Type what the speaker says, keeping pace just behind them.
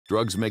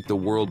Drugs make the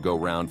world go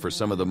round for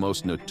some of the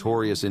most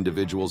notorious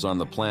individuals on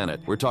the planet.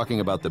 We're talking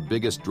about the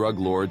biggest drug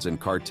lords and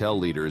cartel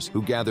leaders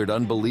who gathered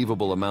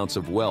unbelievable amounts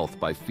of wealth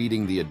by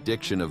feeding the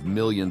addiction of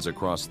millions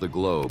across the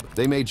globe.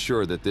 They made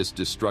sure that this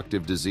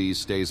destructive disease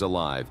stays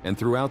alive, and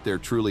throughout their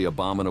truly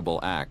abominable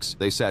acts,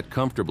 they sat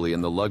comfortably in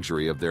the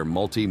luxury of their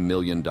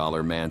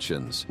multi-million-dollar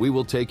mansions. We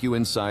will take you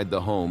inside the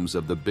homes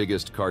of the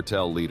biggest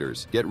cartel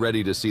leaders. Get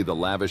ready to see the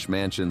lavish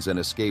mansions and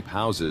escape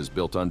houses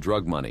built on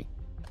drug money.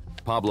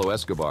 Pablo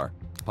Escobar.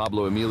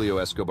 Pablo Emilio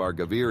Escobar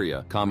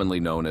Gaviria,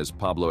 commonly known as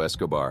Pablo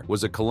Escobar,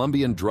 was a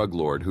Colombian drug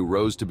lord who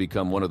rose to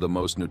become one of the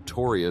most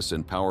notorious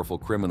and powerful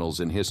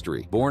criminals in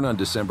history. Born on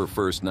December 1,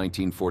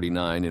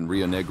 1949 in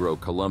Rio Negro,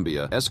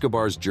 Colombia,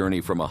 Escobar's journey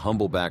from a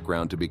humble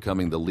background to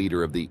becoming the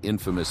leader of the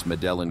infamous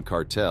Medellin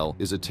cartel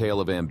is a tale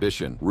of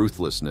ambition,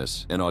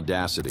 ruthlessness, and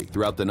audacity.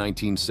 Throughout the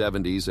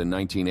 1970s and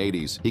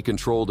 1980s, he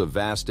controlled a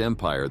vast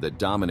empire that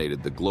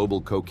dominated the global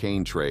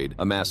cocaine trade,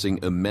 amassing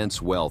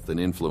immense wealth and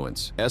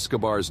influence.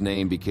 Escobar's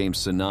name became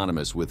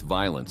synonymous with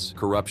violence,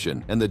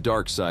 corruption, and the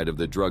dark side of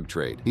the drug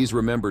trade. He's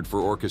remembered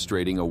for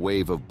orchestrating a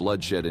wave of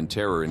bloodshed and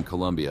terror in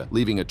Colombia,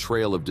 leaving a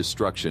trail of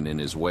destruction in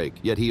his wake.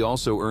 Yet he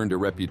also earned a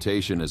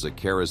reputation as a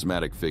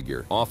charismatic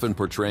figure, often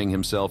portraying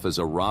himself as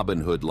a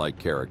Robin Hood-like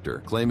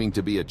character, claiming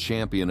to be a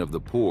champion of the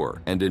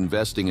poor and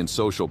investing in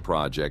social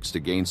projects to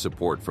gain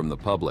support from the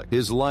public.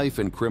 His life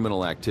and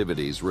criminal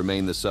activities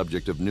remain the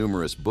subject of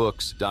numerous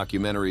books,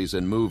 documentaries,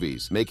 and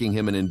movies, making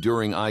him an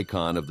enduring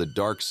icon of the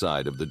dark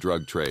side of the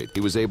drug trade.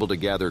 He was able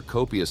to gather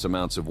copious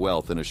amounts of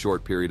wealth in a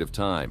short period of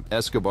time.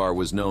 Escobar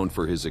was known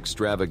for his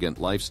extravagant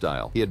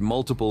lifestyle. He had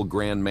multiple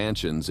grand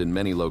mansions in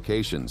many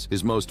locations.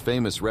 His most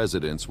famous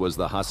residence was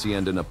the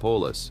Hacienda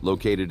Napoles,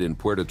 located in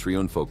Puerto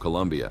Triunfo,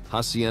 Colombia.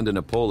 Hacienda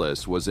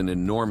Napoles was an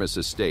enormous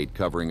estate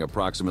covering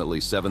approximately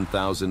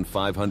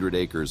 7,500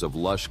 acres of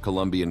lush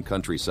Colombian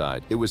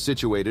countryside. It was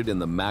situated in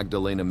the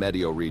Magdalena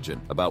Medio region,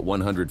 about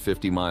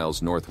 150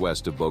 miles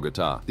northwest of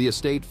Bogotá. The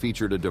estate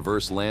featured a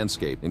diverse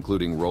landscape,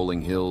 including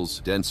rolling hills,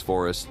 dense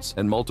forests,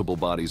 and multiple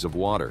bodies of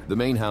water. The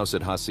main house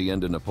at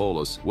Hacienda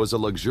Napoles was a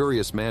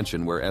luxurious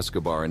mansion where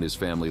Escobar and his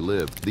family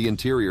lived. The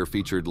interior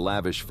featured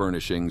lavish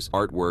furnishings,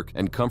 artwork,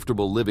 and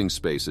comfortable living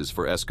spaces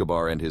for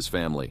Escobar and his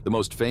family. The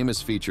most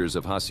famous features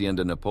of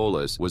Hacienda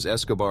Napoles was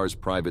Escobar's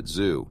private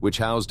zoo, which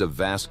housed a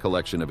vast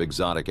collection of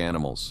exotic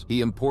animals.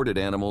 He imported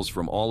animals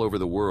from all over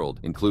the world,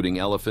 including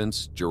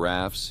elephants,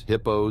 giraffes,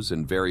 hippos,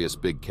 and various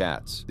big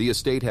cats. The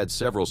estate had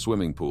several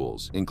swimming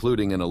pools,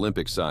 including an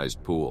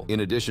Olympic-sized pool. In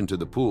addition to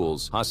the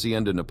pools,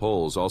 Hacienda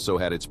Napoles also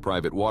had its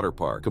private water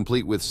park,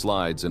 complete with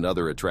slides and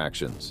other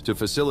attractions. To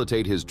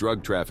facilitate his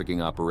drug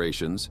trafficking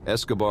operations,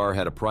 Escobar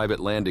had a private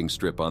landing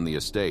strip on the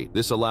estate.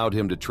 This allowed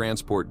him to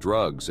transport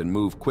drugs and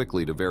move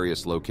quickly to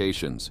various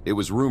locations. It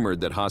was rumored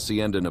that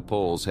Hacienda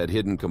Napoles had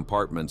hidden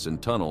compartments and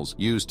tunnels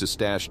used to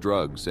stash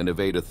drugs and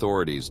evade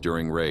authorities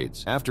during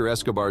raids. After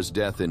Escobar's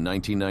death in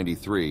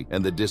 1993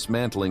 and the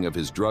dismantling of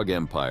his drug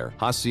empire,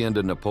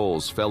 Hacienda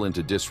Napoles fell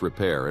into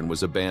disrepair and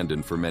was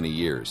abandoned for many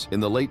years. In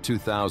the late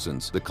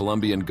 2000s, the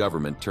Colombian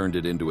government turned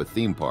it into a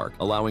theme park,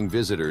 allowing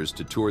visitors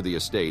to tour the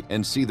estate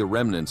and see the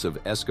remnants of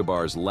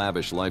Escobar's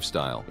lavish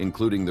lifestyle,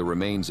 including the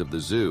remains of the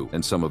zoo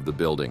and some of the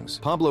buildings.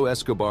 Pablo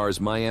Escobar's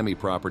Miami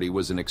property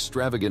was an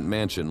extravagant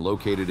mansion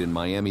located in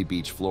Miami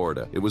Beach,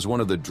 Florida. It was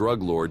one of the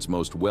drug lord's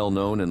most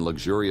well-known and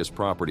luxurious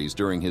properties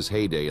during his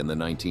heyday in the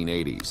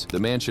 1980s. The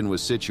mansion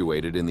was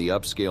situated in the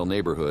upscale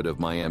neighborhood of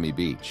Miami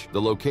Beach.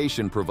 The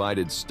location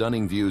provided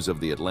stunning views of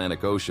the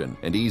Atlantic Ocean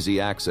and easy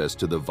access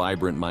to the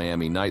vibrant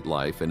Miami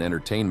nightlife and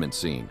entertainment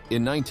scene.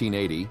 In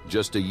 1980,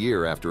 just a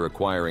year after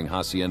acquiring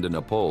Hacienda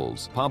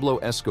Napoles, Pablo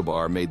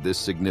Escobar made this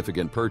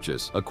significant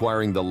purchase,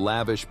 acquiring the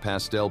lavish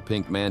pastel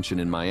pink mansion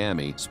in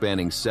Miami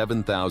spanning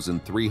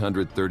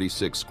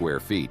 7,336 square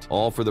feet,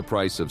 all for the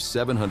price of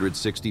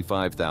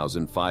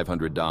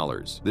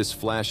 $765,500. This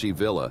flashy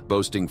villa,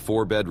 boasting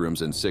 4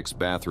 bedrooms and 6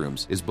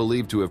 bathrooms, is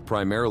believed to have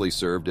primarily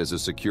served as a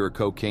secure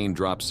cocaine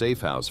drop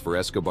safe house for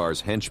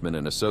Escobar's henchmen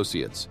and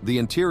associates. The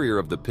interior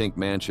of the pink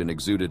mansion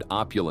exuded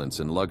opulence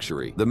and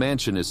luxury. The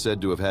mansion is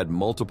said to have had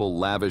multiple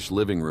lavish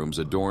living rooms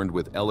adorned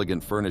with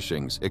elegant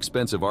furnishings,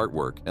 expensive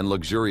artwork, and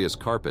luxurious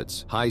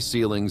carpets. High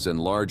ceilings and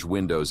large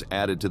windows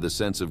added to the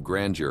sense of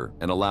grandeur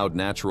and allowed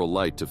natural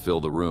light to fill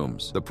the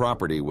rooms. The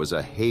property was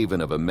a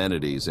haven of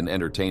amenities and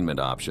entertainment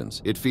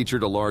options. It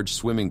featured a large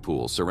swimming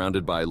pool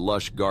surrounded by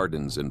lush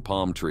gardens and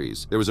palm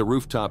trees. There was a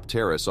rooftop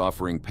terrace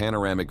offering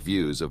panoramic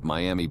views of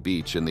Miami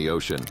Beach and the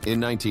ocean. In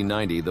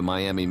 1990, the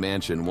Miami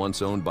mansion,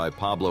 once owned by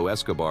Pablo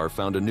Escobar,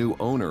 found a new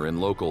owner in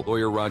local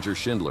lawyer Roger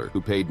Schindler,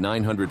 who paid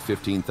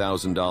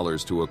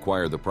 $915,000 to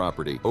acquire the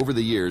property. Over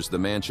the years, the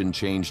mansion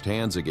changed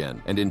hands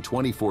again, and in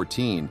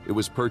 2014, it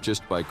was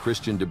purchased by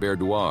Christian de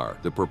Berdoir,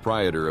 the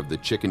proprietor of the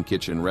Chicken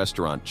Kitchen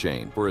restaurant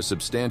chain, for a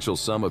substantial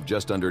sum of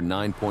just under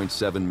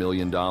 $9.7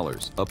 million.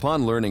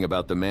 Upon learning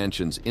about the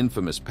mansion's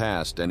infamous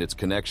past and its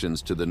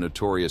connections to the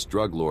notorious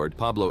drug lord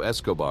Pablo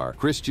Escobar,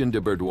 Christian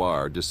de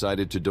Berdoir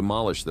decided to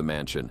demolish the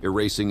mansion,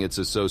 erasing its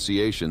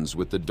associations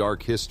with the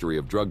dark history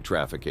of drug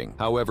trafficking.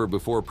 However,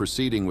 before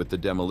proceeding with the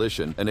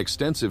demolition, an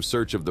extensive extensive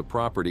search of the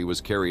property was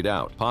carried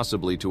out,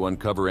 possibly to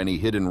uncover any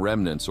hidden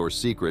remnants or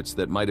secrets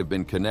that might have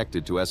been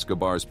connected to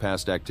Escobar's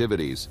past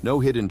activities. No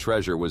hidden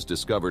treasure was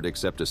discovered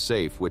except a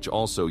safe, which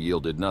also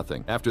yielded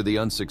nothing. After the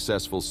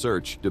unsuccessful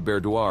search, de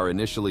Berdoir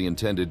initially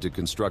intended to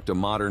construct a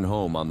modern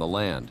home on the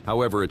land.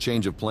 However, a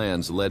change of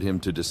plans led him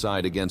to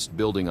decide against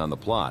building on the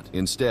plot.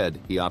 Instead,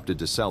 he opted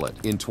to sell it.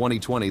 In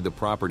 2020, the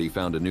property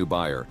found a new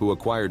buyer, who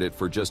acquired it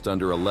for just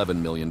under $11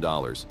 million.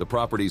 The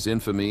property's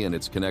infamy and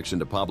its connection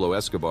to Pablo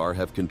Escobar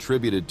have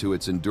contributed to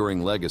its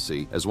enduring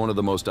legacy as one of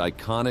the most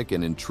iconic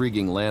and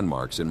intriguing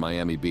landmarks in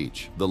Miami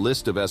Beach. The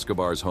list of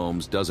Escobar's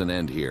homes doesn't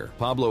end here.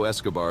 Pablo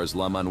Escobar's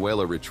La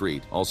Manuela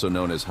Retreat, also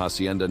known as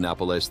Hacienda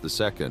Nápoles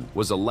II,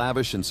 was a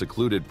lavish and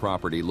secluded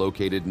property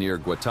located near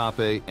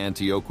Guatapé,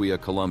 Antioquia,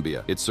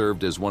 Colombia. It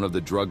served as one of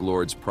the drug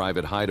lord's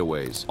private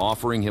hideaways,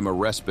 offering him a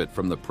respite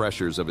from the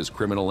pressures of his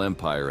criminal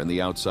empire and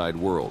the outside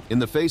world. In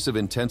the face of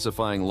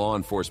intensifying law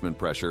enforcement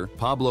pressure,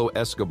 Pablo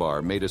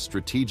Escobar made a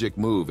strategic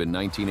move in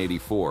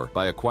 1984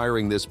 by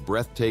acquiring this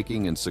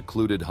breathtaking and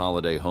secluded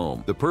holiday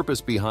home. The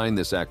purpose behind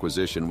this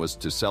acquisition was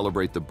to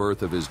celebrate the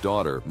birth of his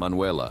daughter,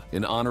 Manuela.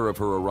 In honor of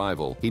her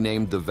arrival, he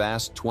named the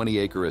vast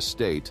 20-acre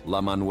estate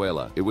La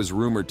Manuela. It was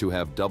rumored to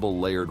have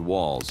double-layered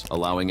walls,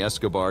 allowing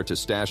Escobar to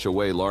stash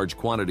away large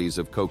quantities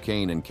of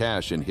cocaine and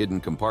cash in hidden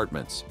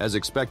compartments. As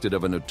expected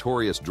of a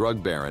notorious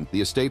drug baron,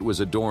 the estate was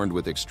adorned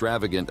with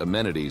extravagant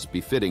amenities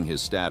befitting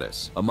his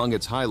status. Among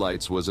its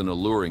highlights was an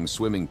alluring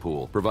swimming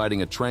pool,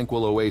 providing a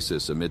tranquil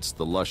oasis amidst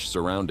the lush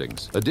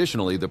surroundings.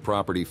 Additionally, the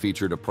property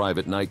featured a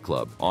private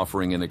nightclub,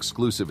 offering an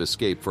exclusive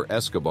escape for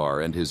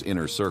Escobar and his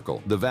inner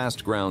circle. The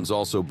vast grounds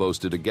also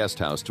boasted a guest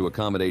house to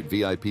accommodate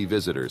VIP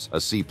visitors,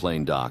 a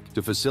seaplane dock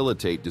to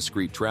facilitate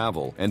discreet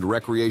travel, and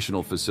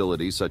recreational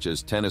facilities such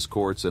as tennis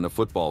courts and a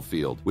football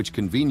field, which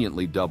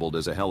conveniently doubled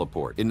as a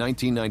heliport. In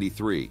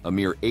 1993, a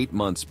mere 8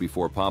 months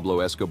before Pablo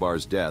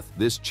Escobar's death,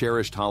 this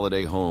cherished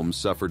holiday home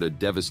suffered a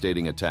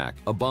devastating attack.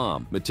 A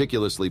bomb,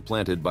 meticulously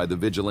planted by the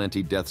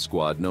vigilante death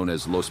squad known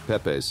as Los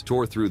Pepes,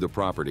 tore through the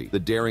property. The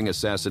daring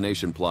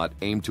assassination plot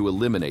aimed to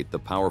eliminate the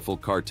powerful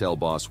cartel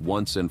boss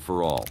once and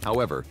for all.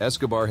 However,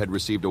 Escobar had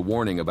received a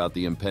warning about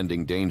the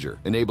impending danger,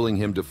 enabling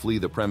him to flee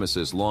the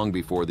premises long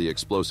before the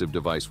explosive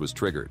device was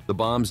triggered. The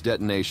bomb's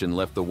detonation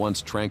left the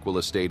once tranquil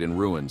estate in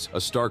ruins,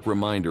 a stark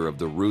reminder of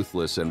the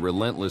ruthless and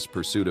relentless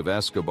pursuit of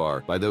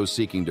Escobar by those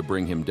seeking to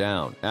bring him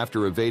down.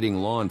 After evading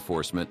law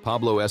enforcement,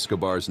 Pablo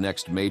Escobar's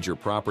next major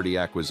property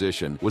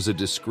acquisition was a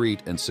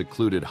discreet and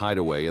secluded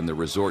hideaway in the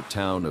resort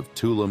town of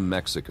Tulum,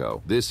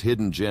 Mexico. This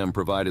hidden gem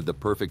provided the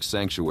perfect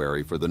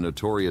sanctuary for the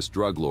notorious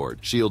drug lord,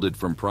 shielded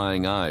from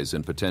prying eyes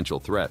and potential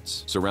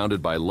threats.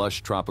 Surrounded by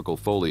lush tropical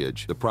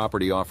foliage, the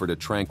property offered a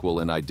tranquil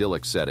and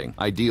idyllic setting,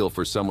 ideal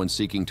for someone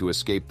seeking to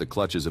escape the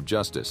clutches of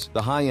justice.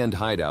 The high-end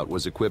hideout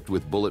was equipped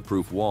with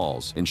bulletproof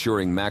walls,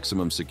 ensuring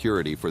maximum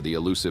security for the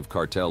elusive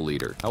cartel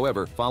leader.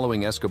 However,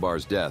 following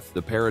Escobar's death,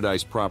 the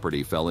paradise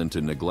property fell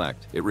into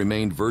neglect. It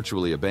remained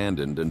virtually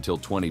abandoned until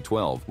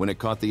 2012, when it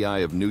caught the eye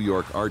of New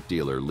York art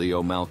dealer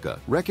Leo Malka.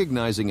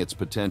 Recognizing its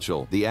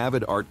potential, the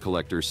avid art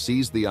collector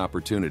seized the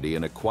opportunity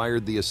and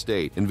acquired the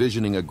estate,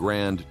 envisioning a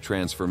grand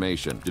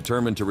transformation.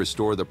 Determined to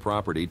restore the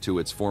property to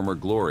its former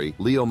glory,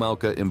 Leo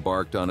Malka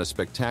embarked on a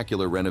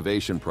spectacular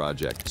renovation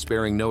project,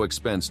 sparing no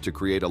expense to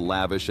create a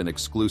lavish and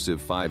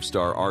exclusive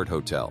 5-star art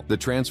hotel. The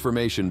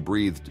transformation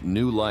breathed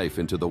new life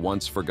into the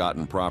once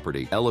forgotten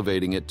property,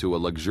 elevating it to a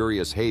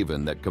luxurious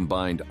haven that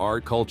combined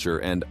art, culture,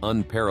 and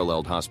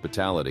unparalleled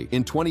hospitality.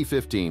 In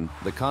 2015,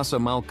 the Casa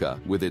Malka,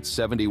 with its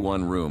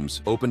 71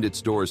 rooms, opened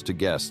its doors to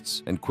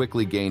guests and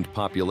quickly gained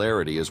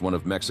popularity as one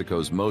of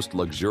Mexico's most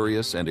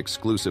luxurious and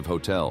exclusive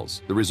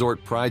hotels. The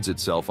resort prides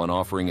itself on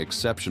offering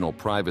exceptional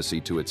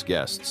privacy to its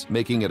guests,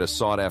 making it a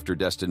sought-after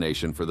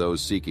destination for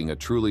those seeking a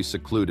truly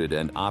secluded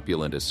and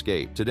opulent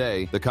escape.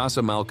 Today, the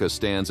Casa Malka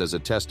stands as a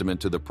testament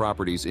to the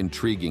property's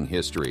intriguing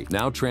history,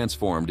 now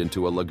transformed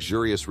into a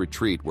luxurious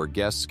retreat where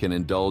guests can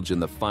indulge in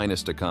the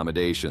finest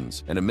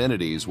accommodations and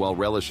amenities while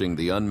relishing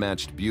the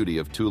unmatched beauty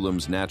of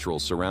Tulum's natural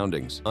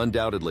surroundings.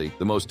 Undoubtedly,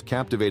 the most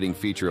captivating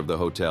feature of the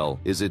hotel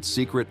is its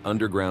secret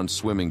underground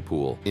swimming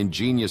pool,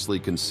 ingeniously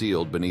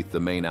concealed beneath the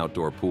main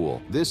outdoor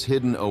pool. This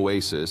hidden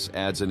oasis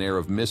adds an air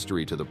of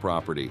mystery to the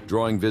property,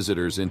 drawing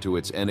visitors into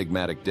its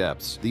enigmatic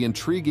depths. The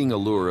intriguing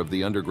allure of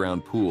the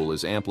underground pool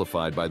is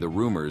amplified by the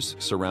rumors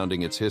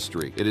surrounding its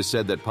history. It is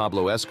said that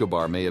Pablo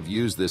Escobar may have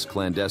used this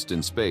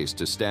clandestine space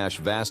to stash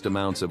vast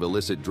amounts of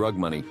illicit drug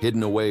money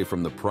hidden away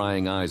from the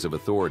prying eyes of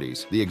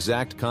authorities. The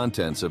exact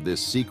contents of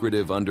this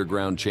secretive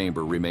underground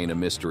chamber remain a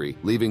mystery,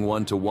 leaving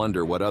one to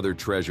wonder what other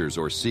treasures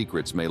or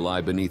secrets may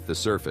lie beneath the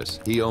surface.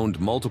 He owned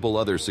multiple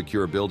other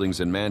secure buildings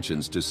and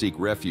mansions to seek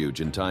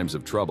refuge in times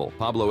of trouble.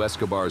 Pablo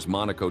Escobar's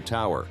Monaco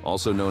Tower,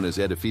 also known as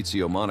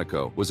Edificio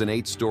Monaco, was an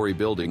 8-story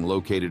building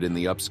located in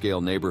the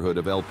upscale neighborhood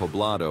of El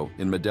Poblado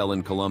in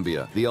Medellin,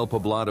 Colombia. The El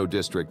Poblado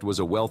district was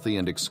a wealthy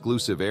and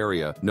exclusive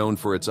area known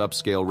for its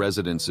upscale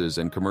residences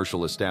and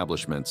commercial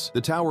establishments.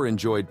 The tower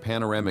enjoyed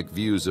panoramic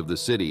views of the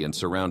city and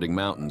surrounding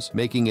mountains,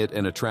 making it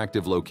an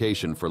attractive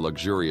location for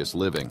luxurious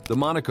living. The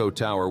Monaco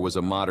Tower was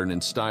a modern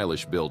and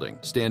stylish building,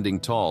 standing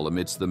tall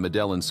amidst the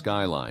Medellin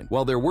skyline.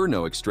 While there were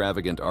no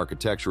extravagant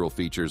architectural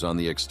features on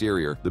the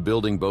exterior, the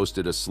building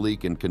boasted a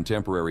sleek and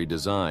contemporary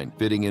design,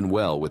 fitting in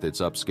well with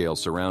its upscale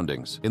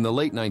surroundings. In the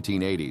late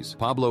 1980s,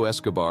 Pablo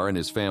Escobar and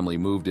his family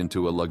moved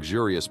into a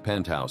luxurious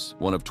penthouse,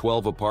 one of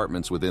 12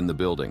 apartments within the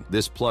building.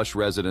 This plush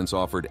residence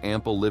offered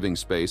ample living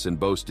space and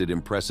boasted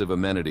impressive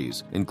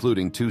amenities,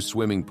 including 2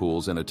 swimming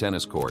pools and a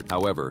tennis court.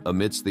 However,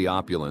 amidst the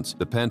opulence,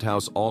 the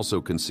penthouse also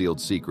concealed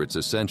secrets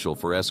essential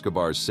for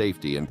Escobar's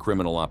safety and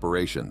criminal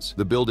operations.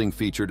 The building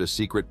featured a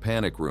secret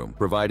panic room,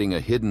 providing a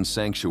hidden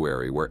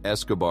sanctuary where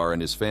Escobar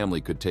and his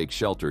family could take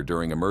shelter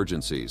during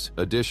emergencies.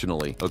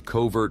 Additionally, a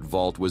covert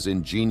vault was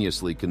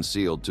ingeniously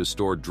concealed to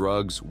store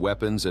drugs,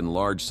 weapons, and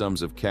large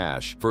sums of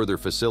cash, further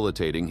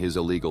facilitating his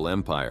illegal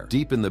empire.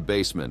 Deep in the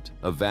basement,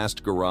 a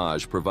vast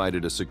garage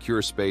provided a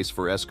secure space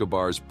for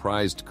Escobar's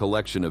prized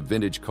collection of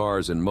vintage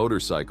cars and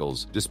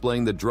motorcycles,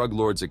 displaying the drug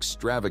lord's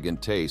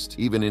extravagant taste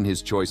even in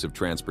his choice of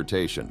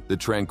transportation. The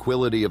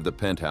tranquility of the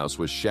penthouse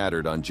was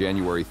shattered on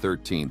January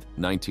 13,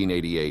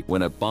 1988,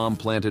 when a bomb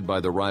planted by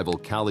the rival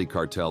Cali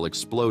Cartel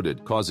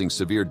exploded, causing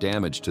severe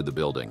damage to the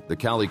building. The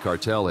Cali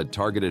Cartel had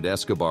targeted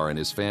Escobar and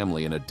his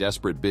family in a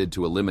desperate bid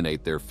to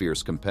eliminate their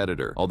fierce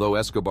competitor. Although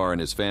Escobar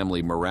and his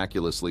family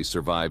miraculously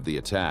survived the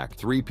attack,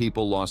 3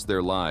 people lost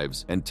their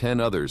lives and 10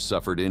 others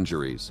suffered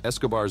injuries.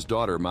 Escobar's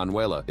daughter,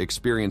 Manuela,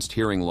 experienced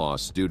hearing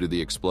loss due to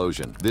the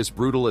explosion. This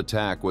brutal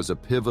attack was a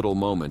pivotal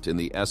moment in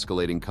the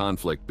escalating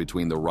conflict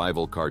between the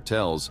rival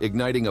cartels,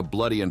 igniting a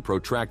bloody and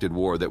protracted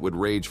war that would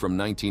rage from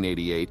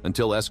 1988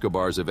 until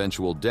Escobar's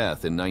eventual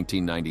death in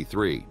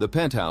 1993. The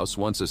penthouse,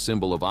 once a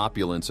symbol of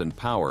opulence and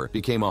power,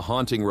 became a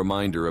haunting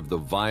reminder of the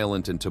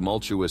violent and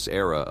tumultuous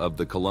era of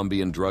the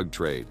Colombian drug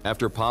trade.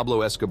 After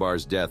Pablo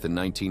Escobar's death in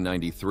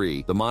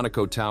 1993, the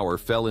Monaco Tower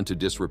fell into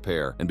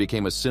disrepair and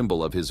became a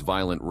symbol of his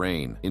violent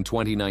reign. In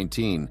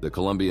 2019, the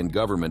Colombian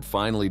government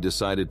finally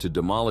decided to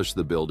demolish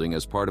the building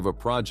as part of a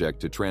project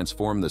to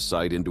transform the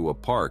site into a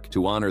park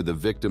to honor the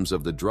victims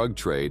of the drug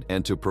trade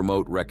and to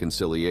promote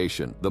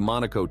reconciliation. The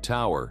Monaco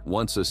Tower,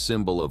 once a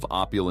symbol of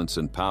opulence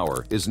and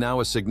power, is now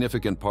a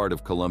significant part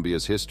of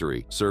Colombia's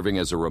history, serving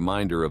as a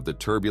reminder of the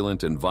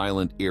turbulent and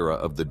violent era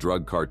of the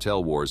drug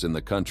cartel wars in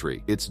the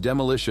country. Its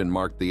demolition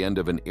marked the end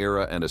of an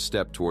era and a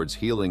step towards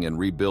healing and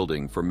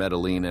rebuilding for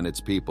Medellin and its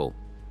people.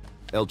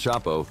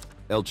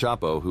 El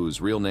Chapo, whose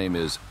real name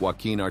is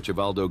Joaquin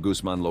Archibaldo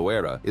Guzman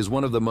Loera, is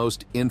one of the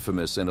most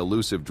infamous and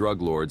elusive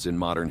drug lords in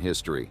modern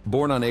history.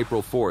 Born on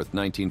April 4,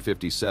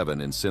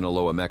 1957 in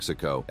Sinaloa,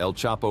 Mexico, El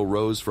Chapo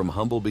rose from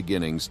humble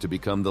beginnings to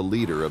become the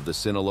leader of the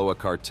Sinaloa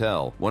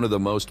Cartel, one of the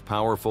most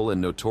powerful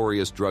and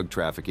notorious drug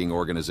trafficking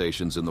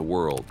organizations in the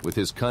world. With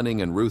his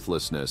cunning and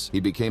ruthlessness, he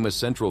became a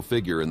central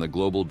figure in the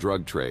global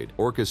drug trade,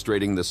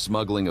 orchestrating the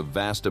smuggling of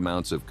vast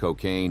amounts of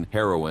cocaine,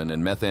 heroin,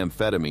 and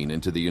methamphetamine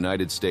into the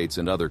United States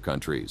and other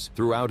countries.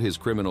 Throughout his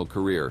criminal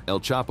career,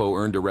 El Chapo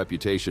earned a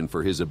reputation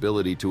for his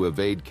ability to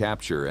evade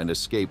capture and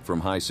escape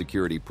from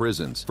high-security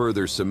prisons,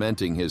 further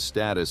cementing his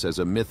status as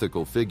a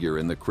mythical figure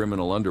in the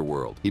criminal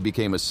underworld. He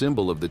became a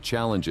symbol of the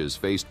challenges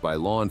faced by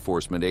law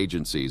enforcement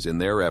agencies in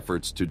their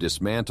efforts to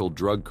dismantle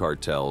drug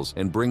cartels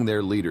and bring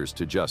their leaders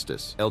to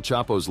justice. El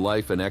Chapo's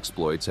life and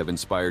exploits have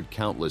inspired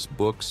countless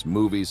books,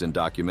 movies, and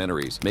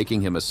documentaries,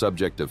 making him a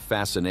subject of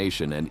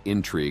fascination and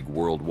intrigue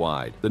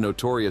worldwide. The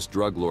notorious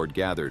drug lord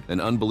gathered an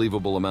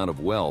unbelievable amount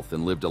of wealth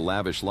and lived a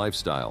lavish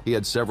lifestyle. He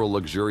had several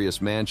luxurious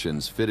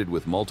mansions fitted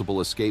with multiple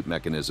escape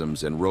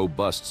mechanisms and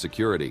robust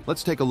security.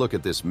 Let's take a look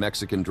at this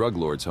Mexican drug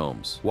lord's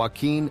homes.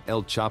 Joaquin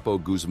El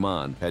Chapo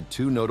Guzman had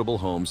 2 notable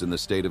homes in the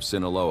state of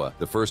Sinaloa.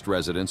 The first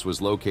residence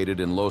was located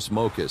in Los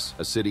Mochis,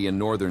 a city in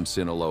northern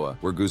Sinaloa,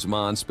 where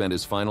Guzman spent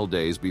his final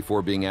days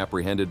before being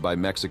apprehended by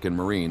Mexican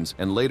Marines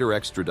and later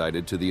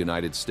extradited to the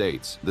United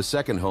States. The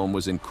second home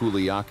was in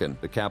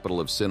Culiacan, the capital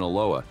of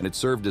Sinaloa, and it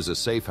served as a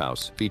safe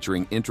house,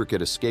 featuring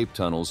intricate escape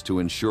tunnels to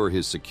ensure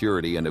his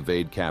security and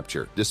evade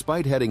capture.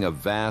 Despite heading a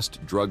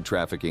vast drug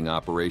trafficking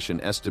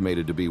operation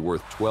estimated to be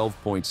worth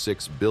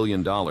 $12.6 billion,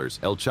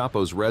 El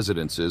Chapo's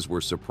residences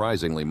were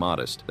surprisingly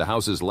modest. The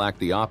houses lacked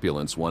the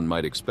opulence one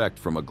might expect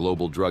from a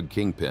global drug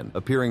kingpin,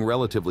 appearing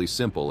relatively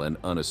simple and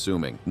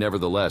unassuming.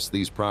 Nevertheless,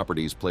 these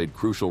properties played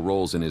crucial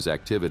roles in his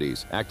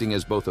activities, acting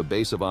as both a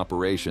base of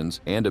operations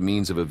and a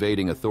means of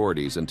evading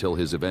authorities until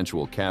his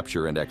eventual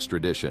capture and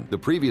extradition. The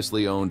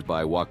previously owned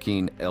by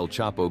Joaquin El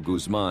Chapo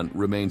Guzman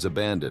remains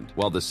abandoned,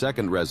 while the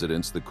second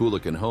residence, the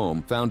Culiacan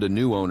home, found a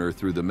new owner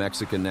through the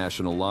Mexican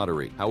National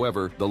Lottery.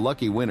 However, the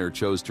lucky winner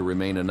chose to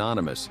remain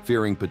anonymous,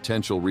 fearing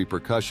potential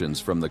repercussions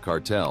from the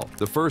cartel.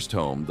 The first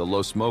home, the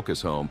Los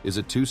Mochis home, is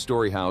a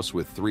 2-story house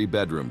with 3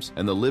 bedrooms,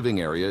 and the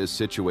living area is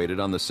situated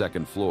on the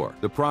 2nd floor.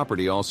 The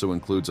property also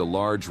includes a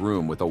large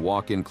room with a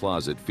walk-in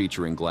closet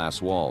featuring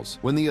glass walls.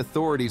 When the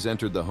authorities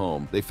entered the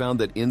home, they found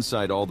that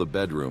inside all the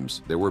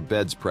bedrooms, there were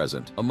beds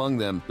present. Among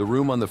them, the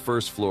room on the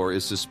 1st floor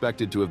is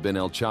suspected to have been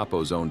El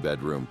Chapo's own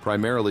bedroom, primarily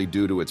primarily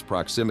due to its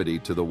proximity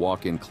to the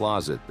walk-in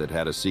closet that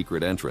had a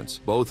secret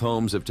entrance. Both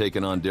homes have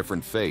taken on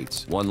different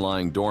fates, one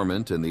lying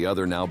dormant and the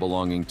other now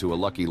belonging to a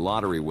lucky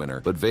lottery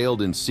winner, but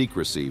veiled in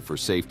secrecy for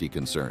safety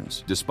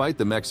concerns. Despite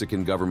the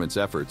Mexican government's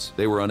efforts,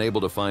 they were unable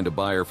to find a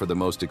buyer for the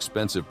most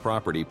expensive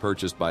property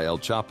purchased by El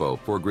Chapo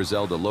for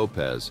Griselda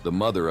Lopez, the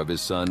mother of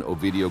his son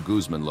Ovidio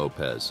Guzman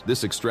Lopez.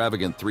 This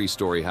extravagant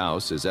three-story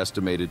house is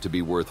estimated to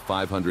be worth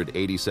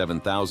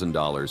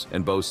 $587,000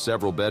 and boasts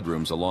several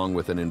bedrooms along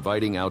with an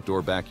inviting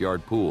outdoor backyard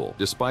pool.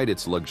 Despite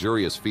its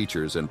luxurious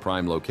features and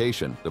prime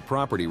location, the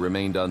property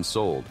remained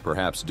unsold,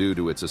 perhaps due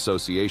to its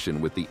association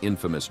with the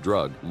infamous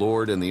drug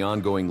lord and the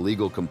ongoing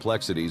legal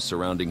complexities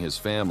surrounding his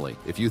family.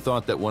 If you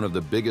thought that one of the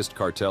biggest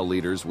cartel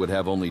leaders would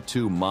have only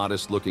two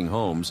modest-looking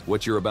homes,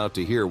 what you're about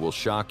to hear will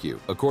shock you.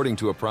 According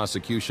to a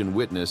prosecution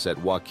witness at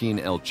Joaquin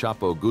El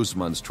Chapo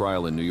Guzman's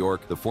trial in New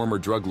York, the former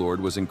drug lord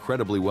was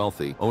incredibly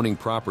wealthy, owning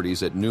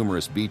properties at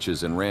numerous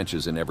beaches and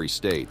ranches in every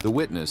state. The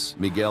witness,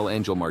 Miguel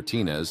Angel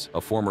Martinez,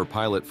 a former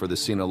pilot for the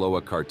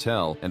Sinaloa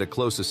Cartel and a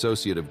close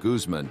associate of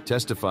Guzman,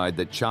 testified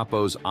that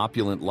Chapo's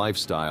opulent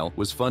lifestyle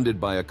was funded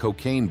by a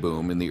cocaine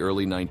boom in the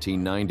early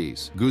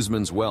 1990s.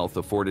 Guzman's wealth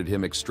afforded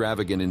him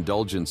extravagant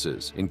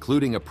indulgences,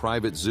 including a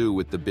private zoo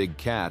with the big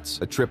cats,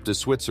 a trip to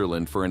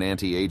Switzerland for an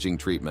anti-aging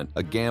treatment,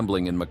 a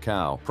gambling in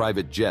Macau,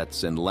 private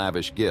jets, and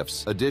lavish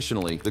gifts.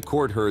 Additionally, the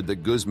court heard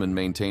that Guzman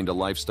maintained a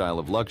lifestyle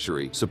of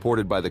luxury,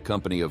 supported by the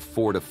company of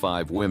 4 to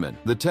 5 women.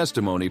 The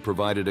testimony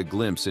provided a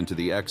glimpse into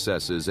the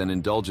excesses and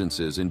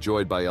indulgences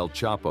enjoyed by El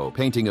Chapo,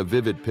 painting a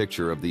vivid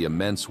picture of the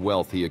immense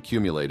wealth he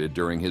accumulated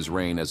during his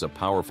reign as a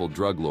powerful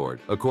drug lord.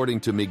 According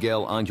to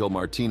Miguel Angel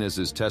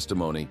Martinez's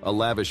testimony, a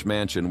lavish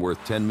mansion worth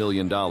 $10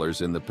 million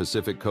in the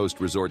Pacific Coast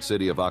resort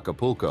city of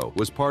Acapulco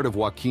was part of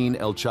Joaquin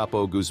El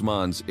Chapo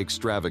Guzman's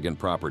extravagant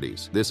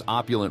properties. This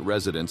opulent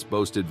residence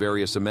boasted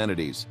various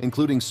amenities,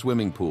 including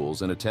swimming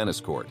pools and a tennis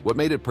court. What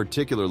made it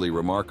particularly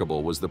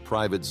remarkable was the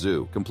private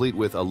zoo, complete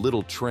with a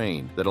little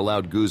train that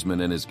allowed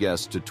Guzman and his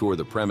guests to tour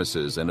the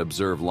premises and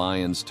observe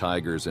lions,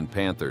 tigers, and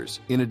panthers.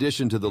 In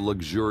addition to the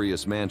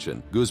luxurious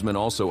mansion, Guzman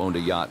also owned a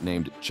yacht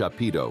named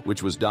Chapito,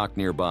 which was docked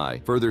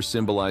nearby, further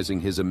symbolizing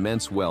his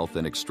immense wealth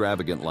and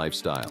extravagant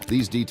lifestyle.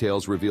 These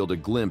details revealed a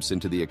glimpse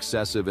into the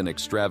excessive and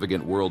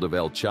extravagant world of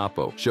El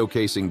Chapo,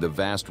 showcasing the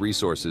vast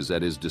resources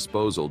at his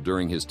disposal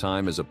during his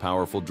time as a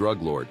powerful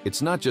drug lord.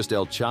 It's not just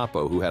El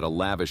Chapo who had a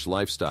lavish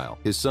lifestyle.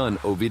 His son,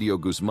 Ovidio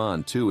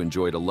Guzman, too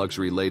enjoyed a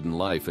luxury-laden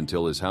life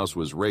until his house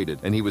was raided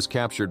and he was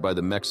captured by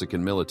the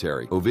Mexican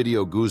military.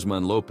 Ovidio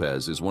Guzman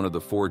Lopez is one of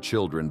the 4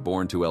 children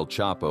born to El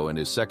Chapo and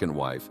his second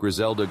wife,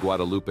 Griselda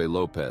Guadalupe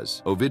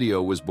Lopez.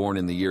 Ovidio was born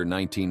in the year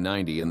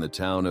 1990 in the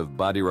town of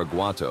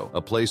Badiraguato,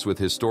 a place with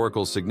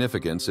historical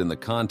significance in the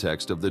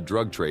context of the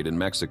drug trade in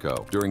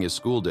Mexico. During his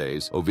school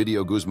days,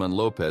 Ovidio Guzman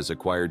Lopez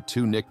acquired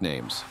 2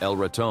 nicknames, El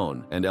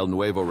Raton and El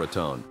Nuevo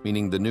Raton,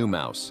 meaning the new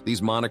mouse.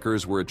 These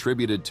monikers were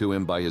attributed to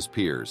him by his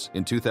peers.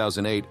 In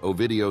 2008,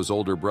 Ovidio's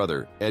older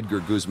brother, Edgar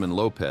Guzman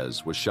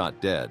Lopez, was shot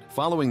dead.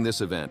 Following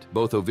this event,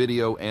 both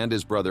Ovidio and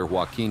his brother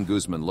Joaquin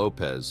Guzman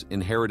Lopez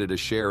inherited a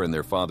share in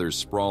their father's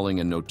sprawling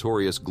and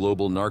notorious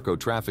global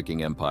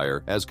narco-trafficking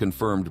empire, as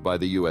confirmed by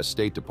the U.S.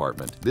 State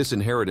Department. This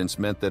inheritance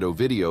meant that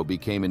Ovidio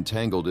became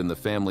entangled in the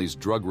family's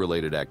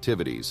drug-related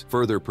activities,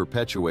 further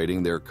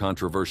perpetuating their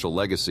controversial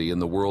legacy in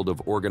the world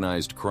of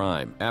organized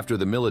crime. After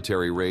the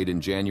military raid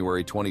in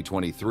January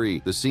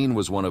 2023, the scene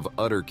was one of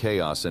utter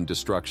chaos and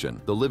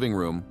destruction. The living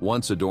room,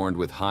 once adorned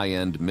with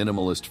high-end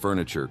minimalist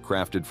furniture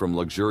crafted from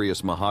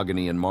luxurious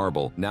mahogany and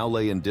marble, now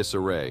lay in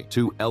disarray.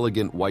 2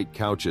 elegant white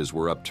couches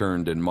were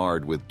upturned and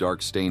marred with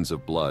dark stains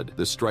of blood.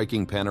 The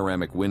striking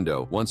panoramic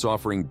window, once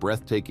offering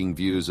breathtaking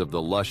views of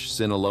the lush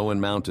Sinaloan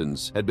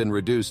mountains, had been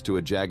reduced to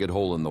a jagged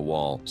hole in the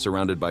wall,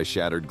 surrounded by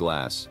shattered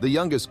glass. The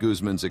youngest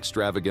Guzman's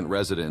extravagant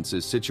residence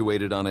is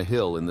situated on a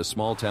hill in the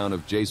small town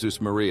of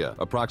Jesus Maria,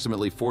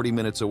 approximately 40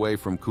 minutes away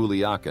from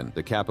Culiacan,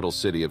 the capital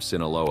city of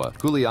Sinaloa.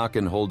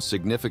 Culiacan holds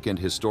significant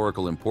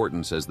historical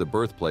importance as the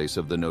birthplace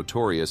of the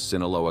notorious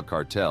Sinaloa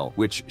Cartel,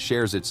 which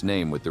shares its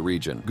name with the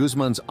region.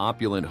 Guzman's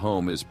opulent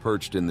home is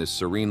perched in this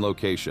serene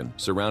location,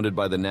 surrounded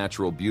by the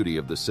natural beauty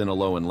of the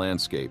Sinaloan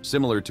landscape.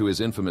 Similar to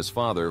his infamous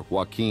father,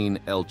 Joaquin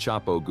El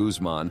Chapo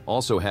Guzman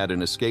also had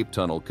an escape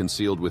tunnel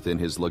concealed within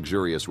his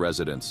luxurious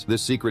residence.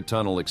 This secret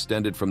tunnel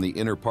extended from the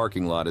inner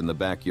parking lot in the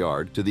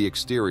backyard to the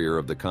exterior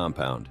of the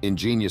compound.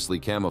 Ingeniously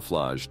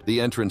camouflaged,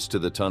 the entrance to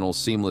the tunnel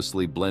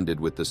seamlessly blended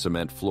with the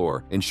cement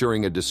floor,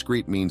 ensuring a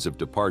discreet means of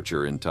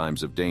departure in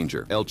times of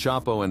danger. El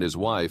Chapo and his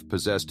wife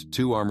possessed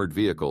 2 armored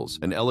vehicles,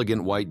 an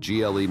elegant white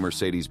GLE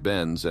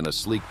Mercedes-Benz and a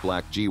sleek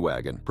black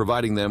G-Wagon,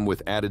 providing them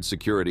with added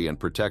security and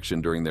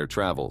protection during their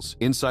travels.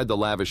 Inside the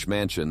lavish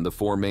mansion, the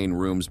 4 main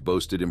rooms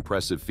boasted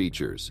impressive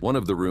features. One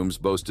of the rooms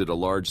boasted a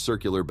large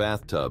circular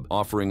bathtub,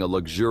 offering a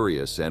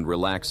luxurious and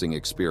relaxing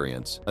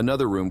experience.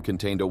 Another room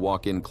contained a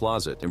walk-in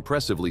closet,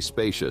 impressively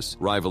spacious,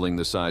 rivaling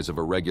the size of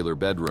a regular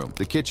bedroom.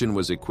 The kitchen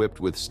was equipped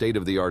with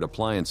state-of-the-art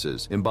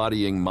appliances,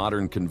 embodying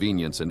modern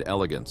convenience and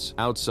elegance.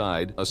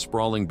 Outside, a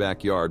sprawling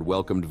backyard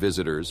welcomed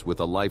visitors with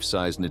a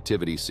life-size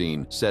nativity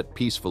scene set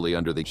peacefully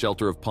under the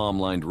shelter of palm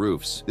palm-lined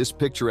roofs. This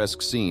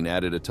picturesque scene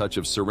added a touch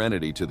of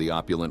serenity to the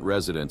opulent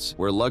residence,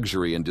 where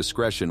luxury and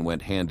discretion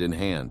went hand in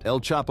hand.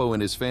 El Chapo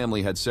and his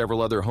family had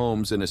several other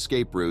homes and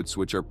escape routes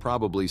which are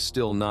probably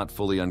still not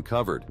fully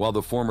uncovered. While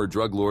the former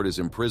drug lord is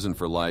imprisoned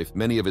for life,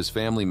 many of his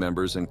family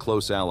members and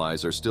close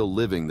allies are still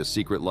living the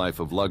secret life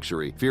of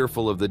luxury,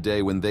 fearful of the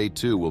day when they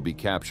too will be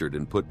captured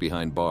and put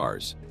behind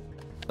bars.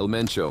 El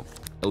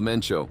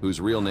Mencho,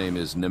 whose real name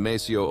is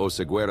Nemesio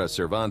Oseguera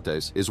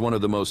Cervantes, is one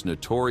of the most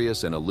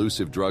notorious and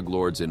elusive drug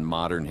lords in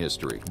modern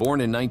history. Born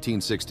in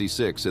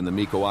 1966 in the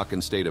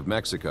Michoacan state of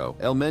Mexico,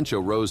 El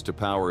Mencho rose to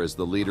power as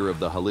the leader of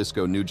the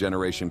Jalisco New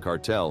Generation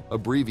Cartel,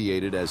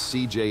 abbreviated as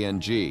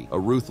CJNG, a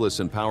ruthless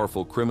and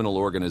powerful criminal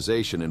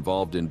organization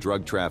involved in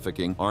drug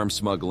trafficking, arms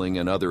smuggling,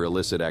 and other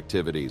illicit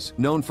activities.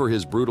 Known for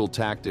his brutal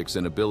tactics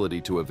and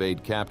ability to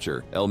evade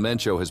capture, El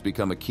Mencho has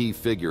become a key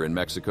figure in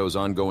Mexico's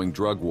ongoing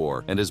drug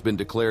war and has been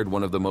declared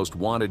one of the most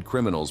wanted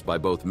criminals by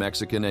both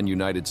Mexican and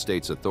United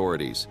States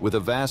authorities. With a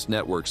vast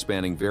network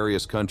spanning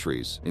various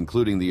countries,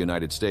 including the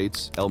United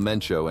States, El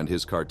Mencho and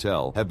his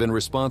cartel have been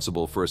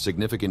responsible for a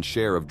significant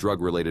share of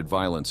drug-related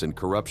violence and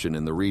corruption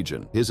in the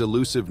region. His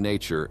elusive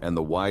nature and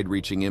the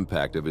wide-reaching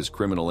impact of his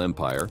criminal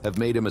empire have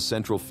made him a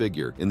central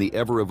figure in the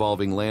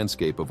ever-evolving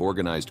landscape of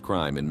organized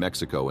crime in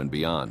Mexico and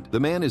beyond. The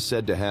man is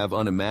said to have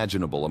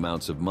unimaginable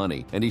amounts of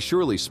money, and he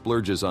surely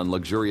splurges on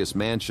luxurious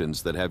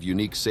mansions that have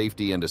unique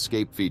safety and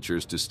escape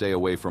features to stay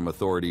away from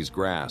authorities'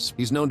 grasp.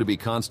 He's known to be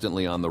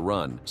constantly on the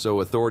run,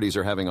 so authorities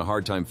are having a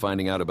hard time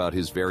finding out about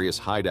his various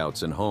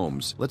hideouts and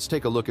homes. Let's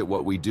take a look at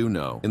what we do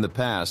know. In the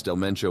past, El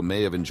Mencho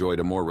may have enjoyed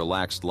a more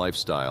relaxed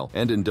lifestyle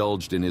and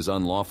indulged in his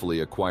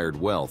unlawfully acquired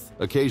wealth,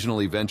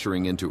 occasionally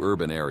venturing into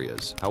urban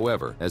areas.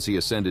 However, as he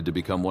ascended to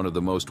become one of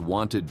the most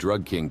wanted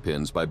drug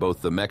kingpins by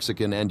both the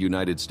Mexican and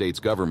United States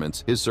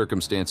governments, his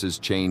circumstances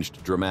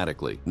changed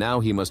dramatically. Now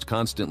he must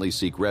constantly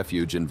seek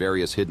refuge in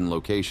various hidden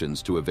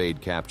locations to evade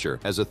capture.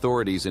 As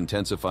authorities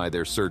intensify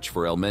their search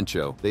for El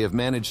Mencho, they have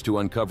managed to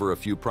uncover a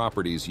few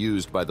properties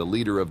used by the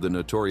leader of the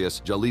notorious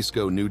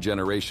Jalisco New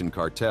Generation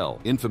Cartel,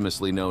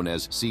 infamously known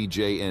as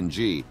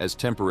CJNG, as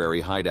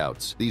temporary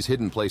hideouts. These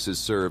hidden places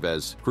serve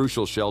as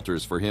crucial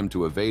shelters for him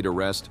to evade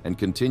arrest and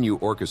continue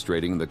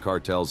orchestrating the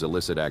cartel's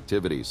illicit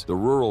activities. The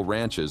rural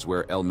ranches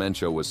where El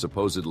Mencho was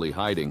supposedly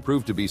hiding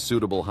proved to be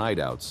suitable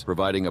hideouts,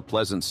 providing a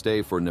pleasant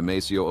stay for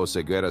Nemesio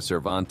Oseguera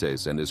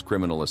Cervantes and his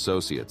criminal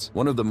associates.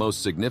 One of the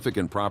most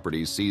significant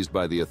properties seized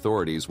by the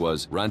authorities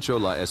was Rancho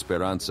La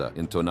Esperanza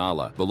in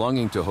Tonala,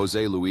 belonging to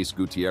Jose Luis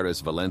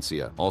Gutierrez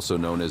Valencia, also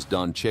known as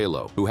Don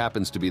Chelo, who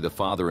happens to be the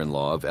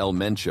father-in-law of El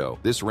Mencho.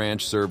 This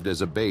ranch served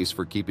as a base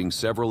for keeping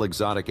several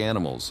exotic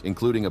animals,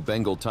 including a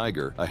Bengal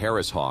tiger, a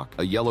Harris hawk,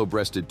 a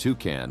yellow-breasted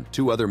toucan,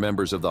 2 other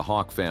members of the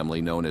hawk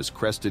family known as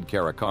crested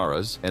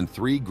caracaras, and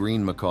 3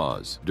 green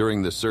macaws.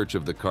 During the search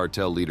of the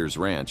cartel leader's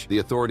ranch, the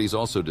authorities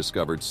also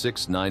discovered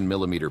 6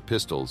 9mm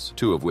pistols,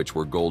 2 of which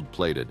were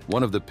gold-plated.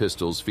 One of the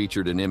pistols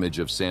featured an image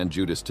of San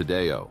Judas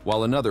Tadeo,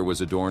 while another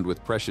was adorned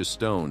with precious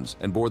stones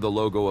and bore the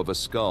logo of a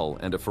skull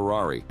and a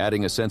Ferrari,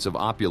 adding a sense of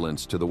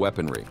opulence to the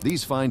weaponry.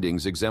 These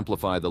findings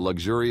exemplify the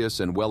luxurious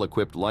and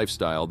well-equipped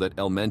lifestyle that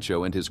El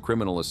Mencho and his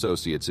criminal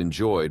associates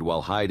enjoyed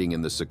while hiding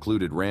in the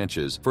secluded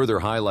ranches, further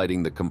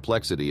highlighting the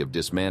complexity of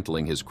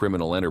dismantling his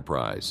criminal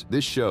enterprise.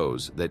 This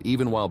shows that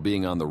even while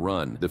being on the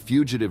run, the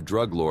fugitive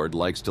drug lord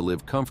likes to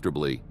live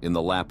comfortably in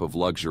the lap of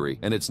luxury.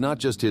 And it's not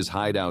just his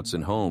hideouts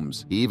and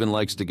homes. He even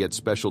likes to get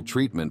special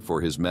treatment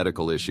for his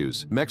medical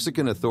issues.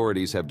 Mexican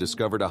authorities have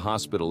discovered a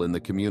hospital in the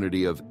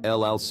community of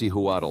El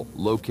Alcihuatl,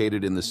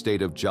 located in the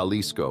state of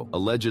Jalisco,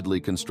 allegedly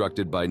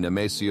constructed by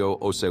Nemesio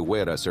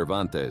Oseguera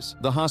Cervantes.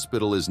 The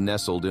hospital is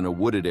nestled in a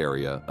wooded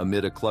area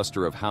amid a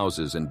cluster of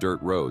houses and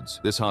dirt roads.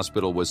 This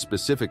hospital was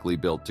specifically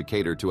built to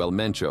cater to El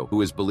Mencho,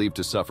 who is believed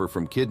to suffer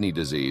from kidney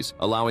disease,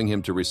 allowing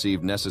him to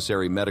receive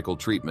necessary medical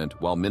treatment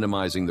while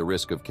minimizing the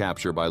risk of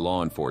capture by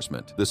law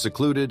enforcement. The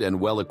secluded and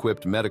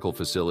well-equipped medical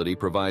facility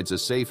provides a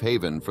safe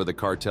haven for the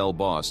cartel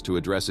boss to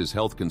address his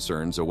health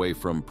concerns away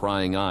from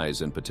prying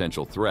eyes and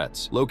potential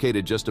threats.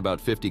 Located just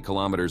about 50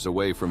 kilometers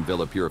away from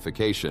Villa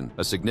Purification,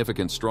 a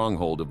significant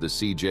stronghold of the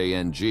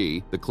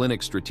CJNG, the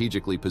clinic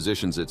strategically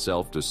positions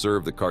itself to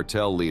serve the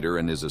cartel leader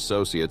and his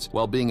associates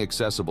while being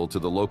accessible to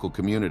the local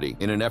community.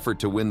 In an effort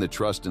to win the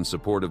trust and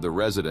support of the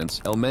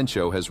residents, El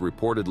Mencho has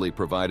reportedly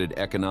provided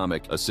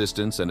economic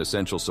assistance and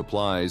essential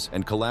supplies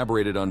and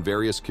collaborated on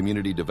various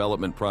community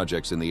development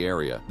projects in the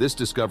area. This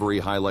discovery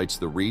highlights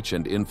the reach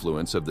and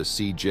influence of the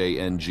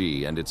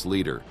CJNG and its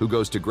leader, who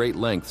goes to great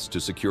lengths to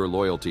secure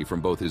loyalty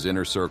from both his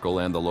inner circle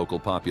and the local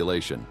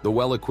population. The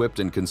well-equipped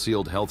and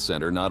concealed health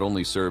center not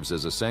only serves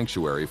as a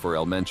sanctuary for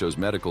El Mencho's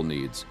medical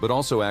needs, but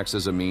also acts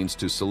as a means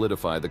to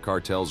solidify the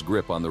cartel's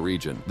grip on the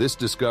region. This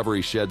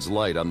discovery sheds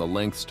light on the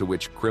lengths to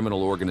which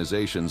criminal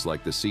organizations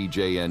like the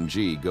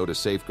CJNG go to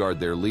safeguard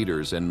their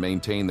leaders and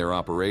maintain their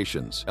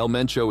operations. El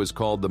Mencho is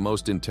called the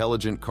most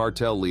intelligent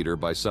cartel leader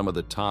by some of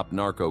the top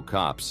narco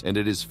cops, and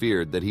it is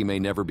feared that he may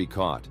never be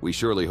caught. We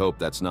surely hope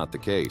that's not the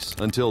case.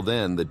 Until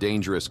then, the the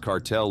dangerous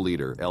cartel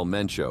leader, El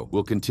Mencho,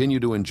 will continue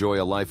to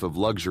enjoy a life of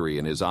luxury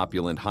in his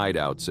opulent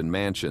hideouts and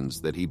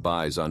mansions that he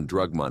buys on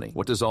drug money.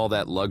 What does all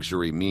that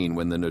luxury mean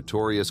when the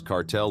notorious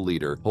cartel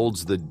leader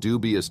holds the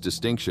dubious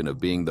distinction of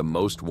being the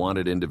most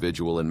wanted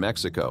individual in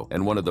Mexico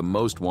and one of the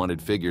most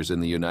wanted figures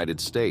in the United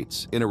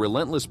States? In a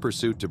relentless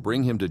pursuit to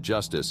bring him to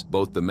justice,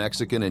 both the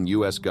Mexican and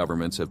U.S.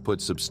 governments have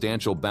put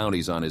substantial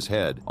bounties on his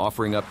head,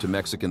 offering up to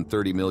Mexican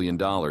 $30 million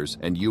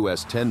and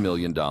U.S. $10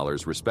 million,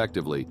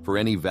 respectively, for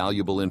any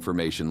valuable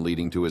information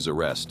leading to his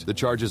arrest. The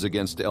charges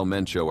against El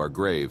Mencho are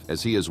grave,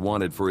 as he is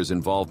wanted for his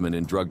involvement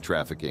in drug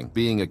trafficking,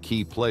 being a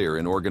key player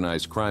in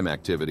organized crime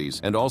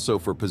activities, and also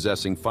for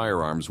possessing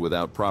firearms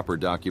without proper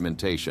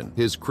documentation.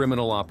 His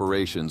criminal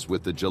operations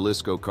with the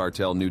Jalisco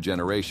Cartel New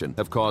Generation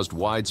have caused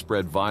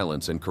widespread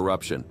violence and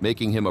corruption,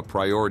 making him a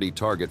priority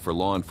target for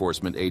law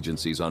enforcement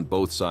agencies on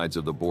both sides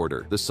of the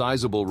border. The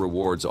sizable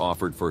rewards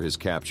offered for his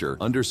capture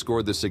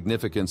underscore the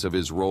significance of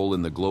his role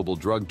in the global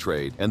drug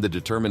trade and the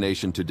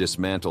determination to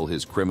dismantle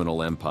his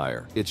criminal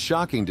empire. It's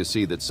shocking to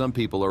see that some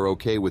people are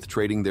okay with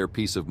trading their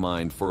peace of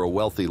mind for a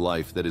wealthy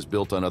life that is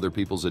built on other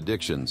people's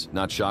addictions.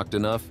 Not shocked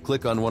enough?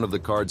 Click on one of the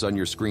cards on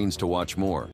your screens to watch more.